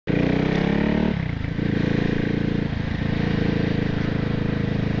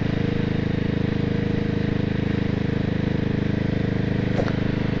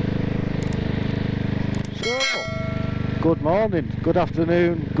Good morning, good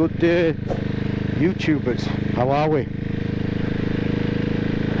afternoon, good day, YouTubers. How are we?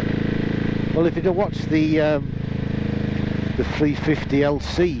 Well, if you'd watched the 350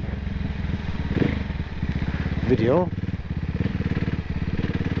 LC video,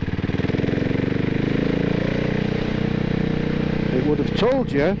 it would have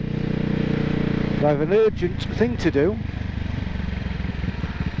told you that I have an urgent thing to do.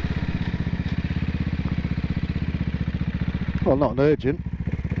 Well, not an urgent,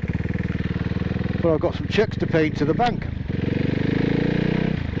 but I've got some cheques to pay to the bank.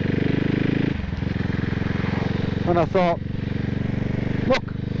 And I thought,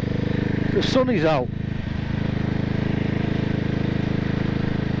 look, the sun is out.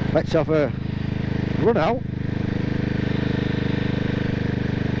 Let's have a run out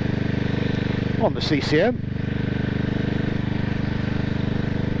on the CCM.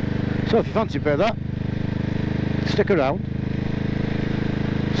 So if you fancy a bit of that, stick around.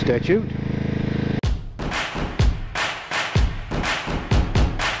 Stay tuned.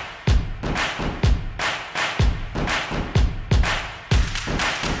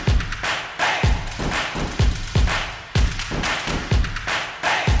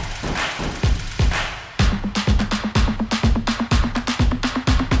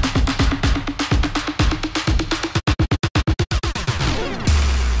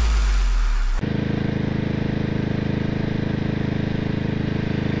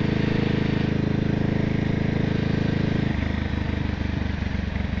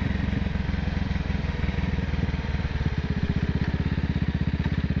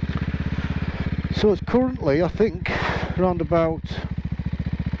 So it's currently, I think, around about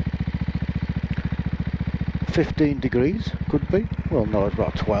 15 degrees, could be. Well, no, it's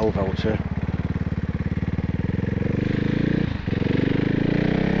about 12, I would say.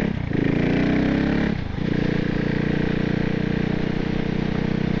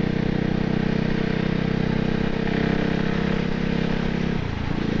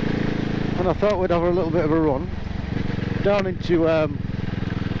 And I thought we'd have a little bit of a run down into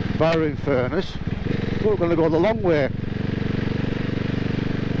Byron Furnace. We're going to go the long way.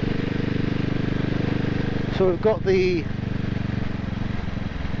 So we've got the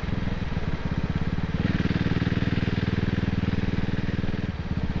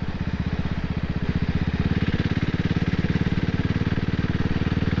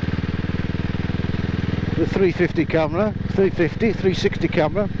the 350 camera, 360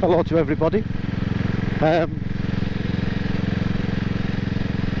 camera. Hello to everybody.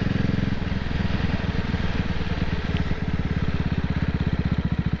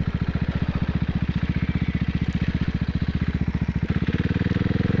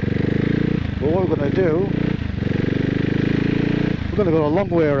 What we're going to do, we're going to go a long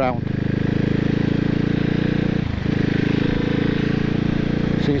way around.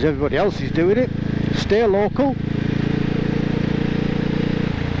 Since everybody else is doing it, stay local.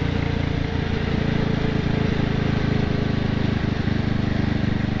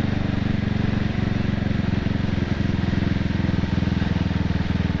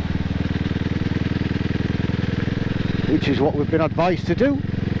 Which is what we've been advised to do.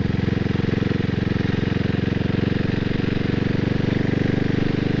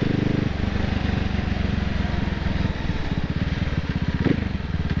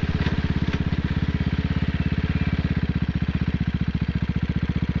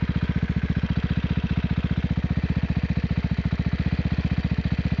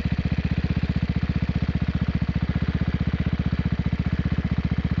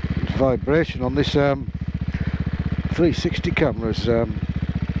 Vibration on this 360 cameras. See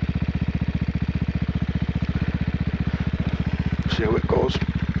how it goes.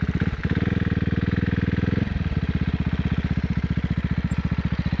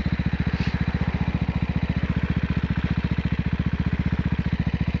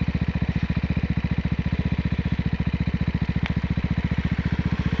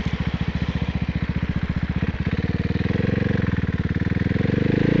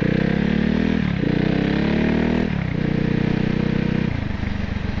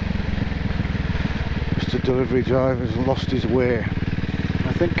 Delivery driver's lost his way,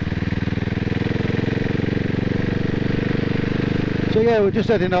 I think. So yeah, we're just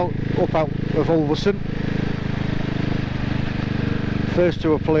heading out up out of Ulverston. First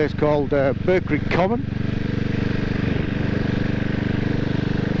to a place called Birkrig Common.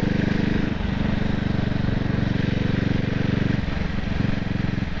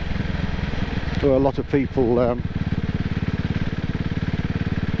 Where a lot of people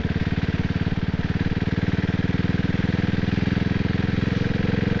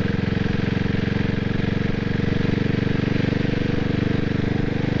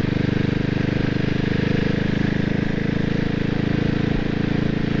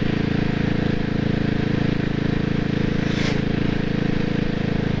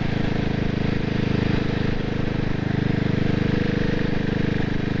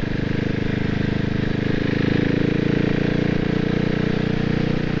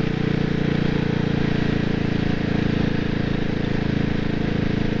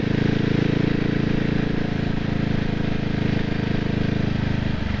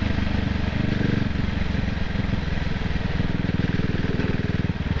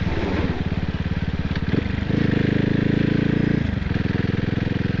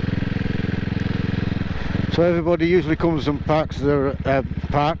So everybody usually comes and walks their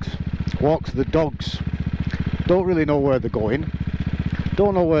dogs. Don't really know where they're going.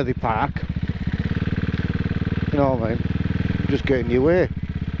 Don't know where they park. You know what I mean? Just getting your way.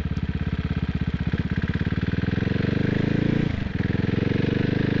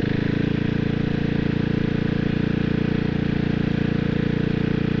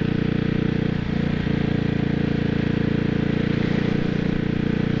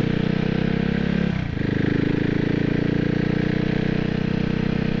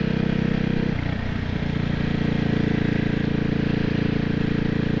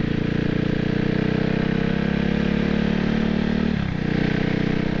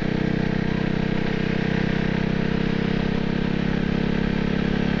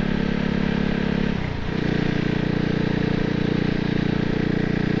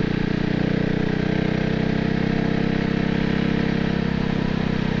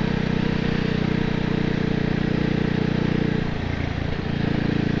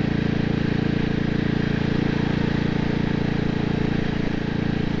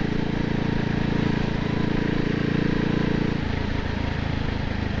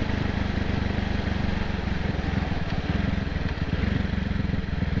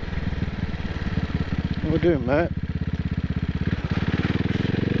 What are we doing, mate?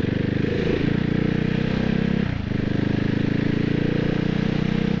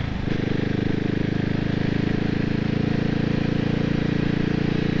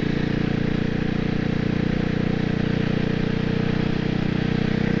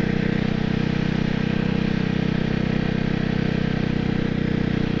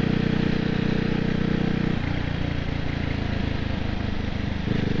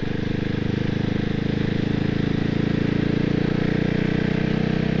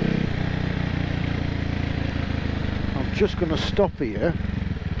 Just going to stop here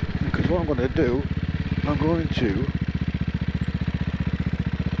because what I'm going to do, I'm going to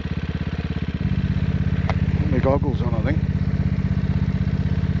put my goggles on. I think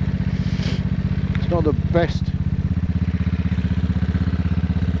it's not the best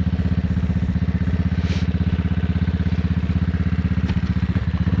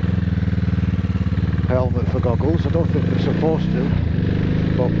helmet for goggles. I don't think they're supposed to,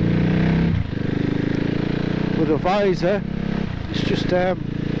 but with a visor it's just a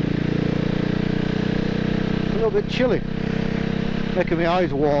little bit chilly, making my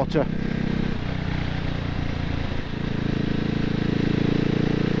eyes water.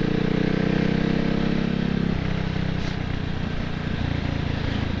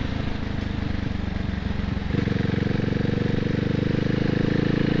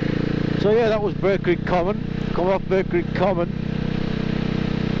 So yeah, that was Bird Creek Common, coming off Bird Creek Common.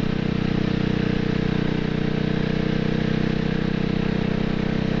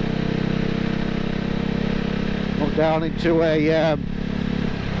 Down into a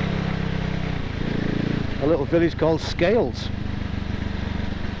little village called Scales.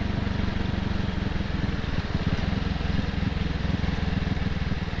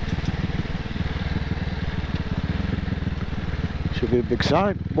 Should be a big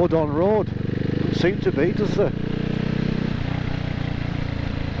sign, mud on road. Doesn't seem to be, does there?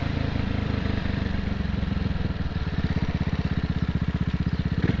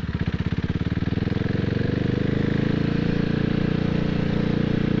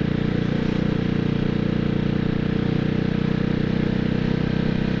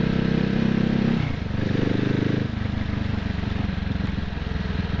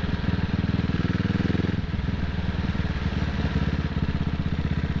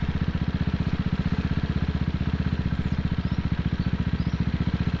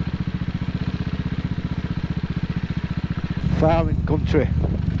 Farming country.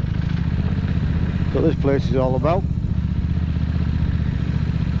 That's what this place is all about.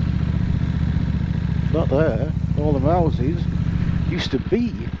 It's not there. All the houses used to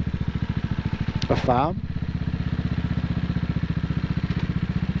be a farm.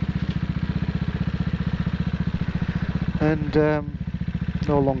 And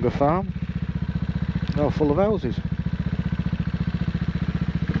no longer farm. Now full of houses.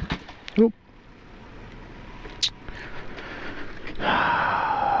 Oh.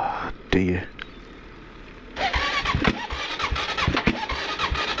 Dear.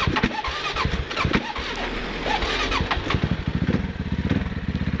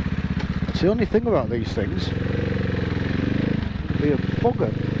 That's the only thing about these things. It'd be a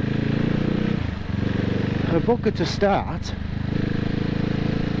bugger. A bugger to start.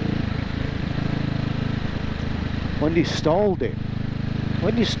 When you stalled it.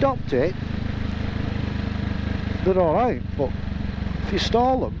 When you stopped it, they're alright, but if you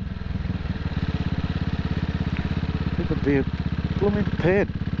stall them, blooming pain.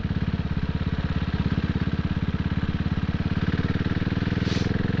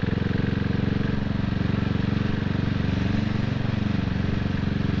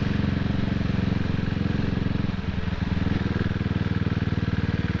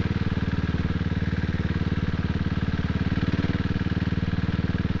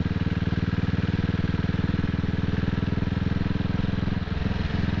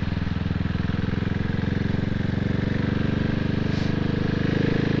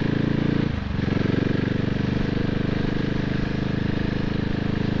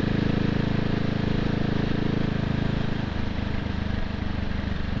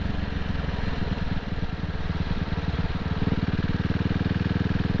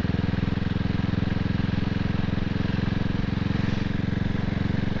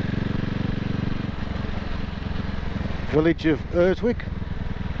 Village of Earthwick,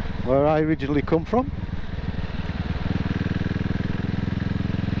 where I originally come from.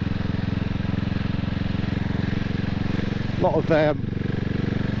 A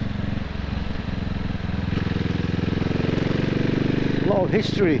lot of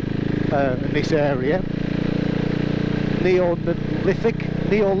history in this area. Neolithic.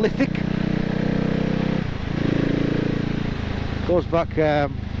 Goes back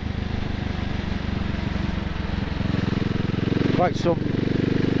quite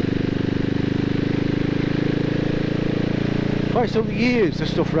some years of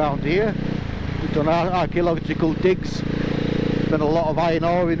stuff around here. We've done archaeological digs, been a lot of iron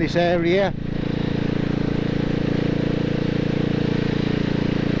ore in this area.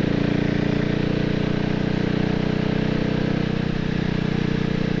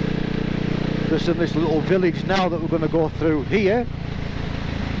 Just in this little village now that we're going to go through here,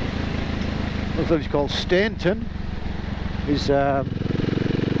 a village called Stainton, is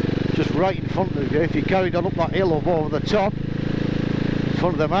just right in front of you. If you carried on up that hill over the top, in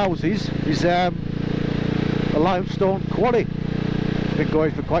front of them houses, is a limestone quarry. It's been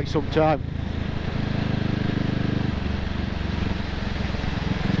going for quite some time.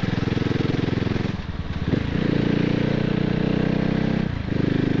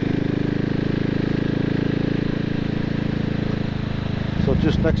 So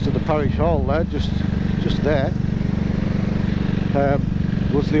just next to the parish hall there, just there,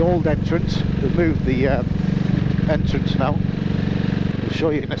 was the old entrance. They've moved the entrance now. I'll show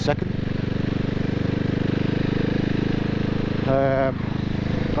you in a second.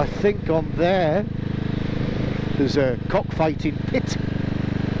 I think on there's a cockfighting pit.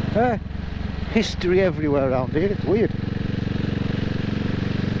 History everywhere around here, it's weird.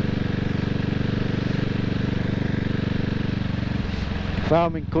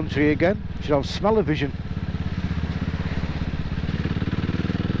 Farming country again, should have smell-o-vision.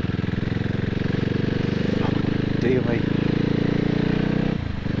 Dear me.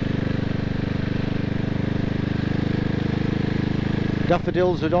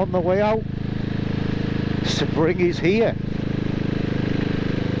 Daffodils are on the way out. Spring is here.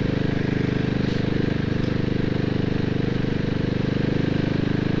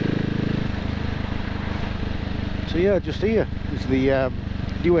 So yeah, just here is the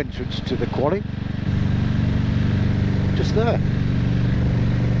new entrance to the quarry. Just there.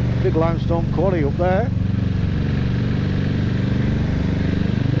 Big limestone quarry up there.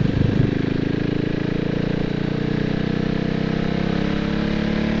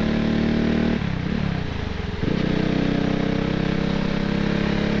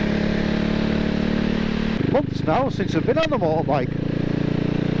 Months now since I've been on the motorbike.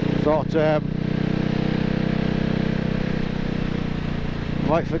 Thought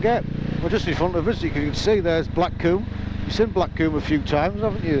might forget. Well, just in front of us, you can see there's Blackcomb. You've seen Blackcomb a few times,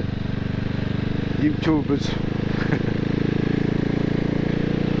 haven't you, YouTubers?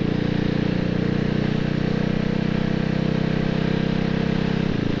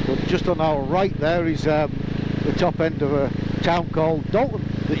 But just on our right there is the top end of a town called Dalton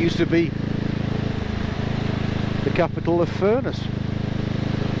that used to be the capital of Furness,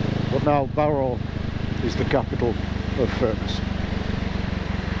 but now Barrow is the capital of Furness.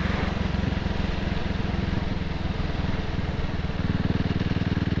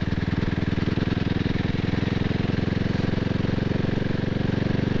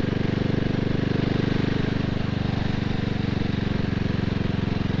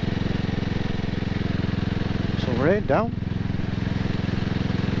 Some rain down.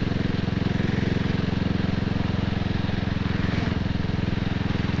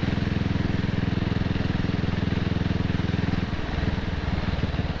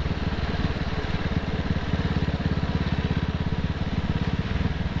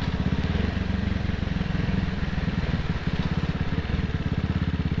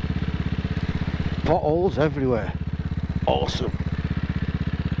 potholes everywhere. Awesome.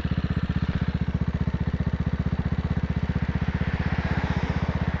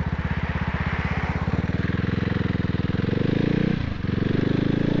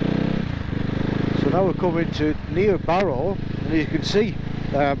 So now we're coming to near Barrow, and you can see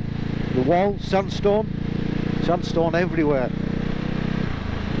the wall, sandstone everywhere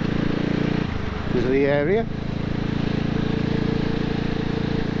because of the area.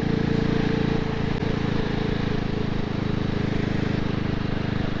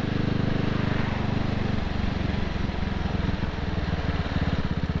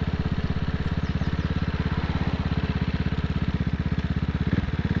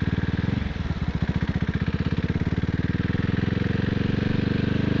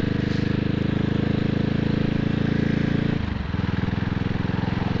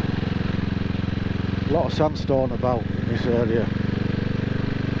 A lot of sandstone about in this area.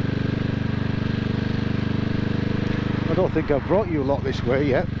 I don't think I've brought you a lot this way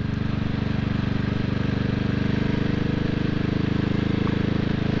yet.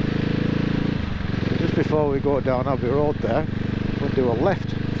 So just before we go down Abbey Road there, we'll do a left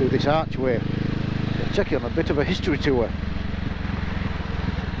through this archway. I'll take you on a bit of a history tour.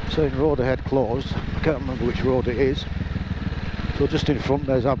 Saying road ahead closed, I can't remember which road it is. So just in front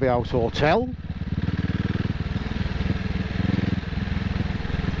there's Abbey House Hotel.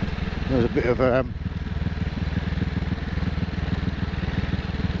 There's a bit of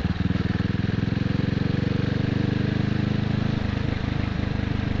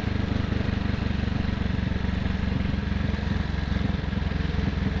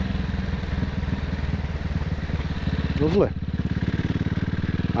lovely.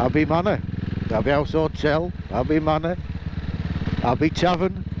 Abbey Manor, Abbey House Hotel, Abbey Manor, Abbey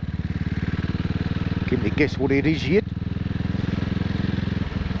Tavern. Can you guess what it is yet?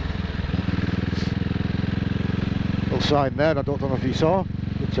 Sign there, I don't know if you saw,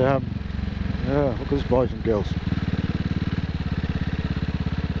 but yeah, look at this, boys and girls.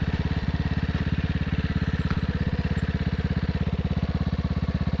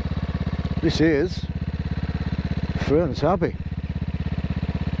 This is Furnace Abbey.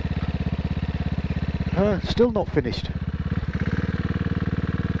 Still not finished.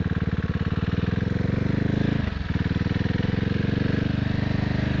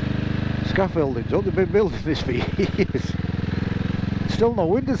 Scaffolding's up, they've been building this for years. Still no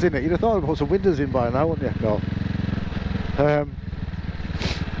windows in it. You'd have thought I'd put some windows in by now, wouldn't you? No.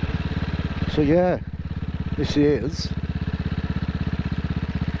 So yeah, this is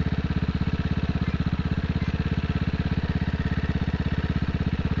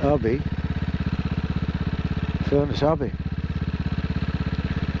Abbey, Furnace Abbey.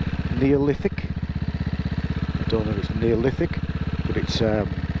 Neolithic. I don't know if it's Neolithic, but it's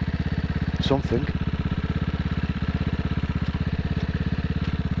something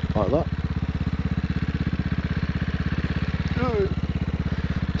like that.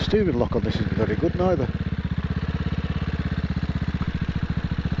 Steering lock on this isn't very good neither.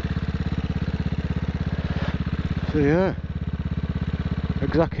 So yeah,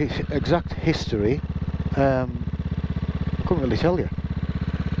 exact history I couldn't really tell you,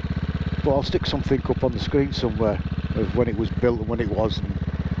 but I'll stick something up on the screen somewhere of when it was built and when it was,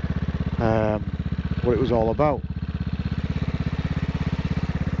 and what it was all about.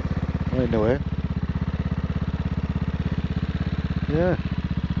 Anyway, yeah.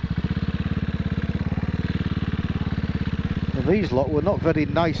 And these lot were not very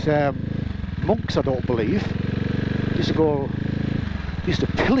nice monks, I don't believe. Used to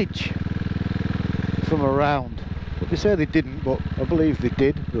pillage from around. But they say they didn't, but I believe they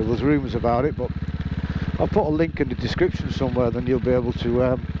did. There's rumours about it, but I'll put a link in the description somewhere, then you'll be able to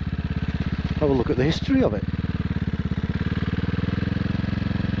have a look at the history of it.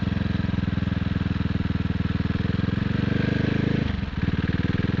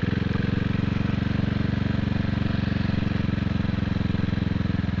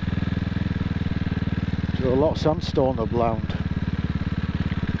 So a lot of sandstone abound.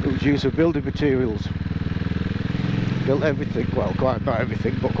 It was used for building materials. Built everything, well, quite not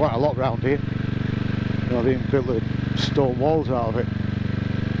everything, but quite a lot around here. You know, they even built the stone walls out of it.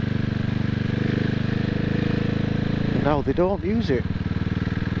 And now they don't use it.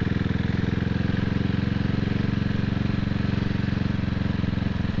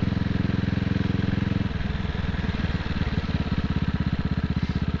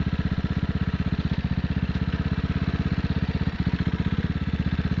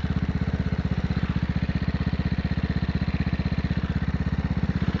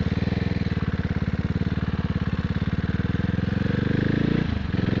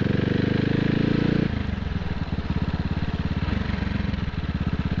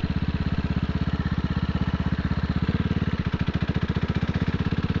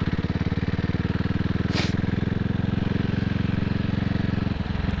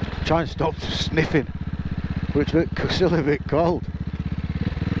 Try and stop sniffing, but it's still a bit cold.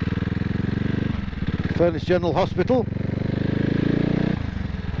 Furness General Hospital,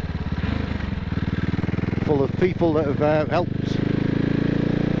 full of people that have helped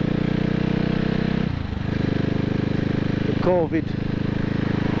the COVID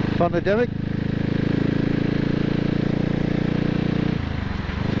pandemic.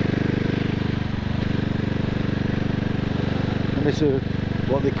 And this is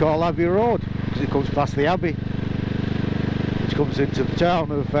what they call Abbey Road, because it comes past the Abbey, which comes into the town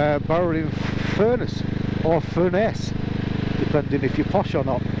of Barrow-in-Furness, or Furness, depending if you're posh or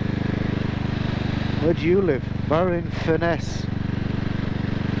not. Where do you live? Barrow-in-Furness.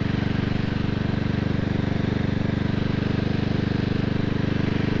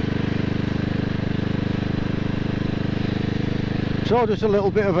 So just a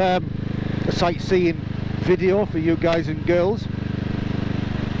little bit of a sightseeing video for you guys and girls.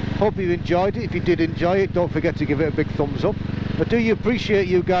 Hope you enjoyed it. If you did enjoy it, don't forget to give it a big thumbs up. I do appreciate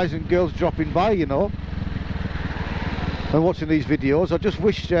you guys and girls dropping by, you know, and watching these videos. I just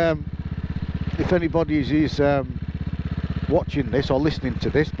wish if anybody is watching this or listening to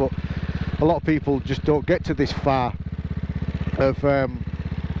this, but a lot of people just don't get to this far of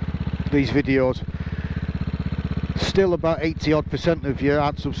these videos. Still about 80% of you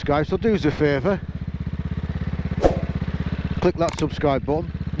aren't subscribed, so do us a favour, click that subscribe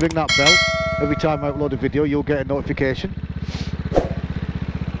button, ring that bell. Every time I upload a video you'll get a notification.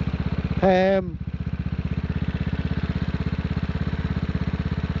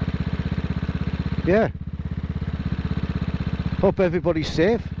 Yeah, hope everybody's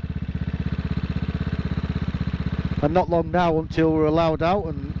safe, and not long now until we're allowed out,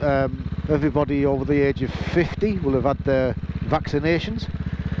 and everybody over the age of 50 will have had their vaccinations,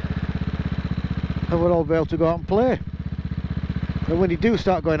 and we'll all be able to go out and play. And when you do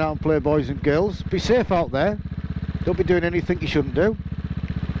start going out and play, boys and girls, be safe out there. Don't be doing anything you shouldn't do.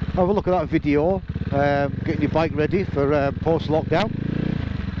 Have a look at that video, getting your bike ready for post-lockdown.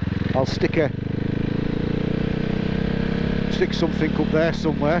 I'll stick something up there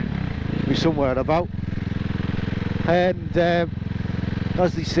somewhere, be somewhere about. And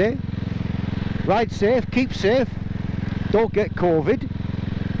as they say, ride safe, keep safe, don't get COVID.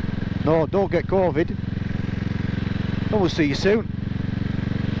 No, don't get COVID. And we'll see you soon.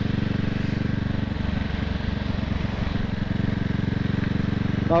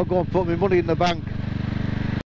 I'll go and put my money in the bank.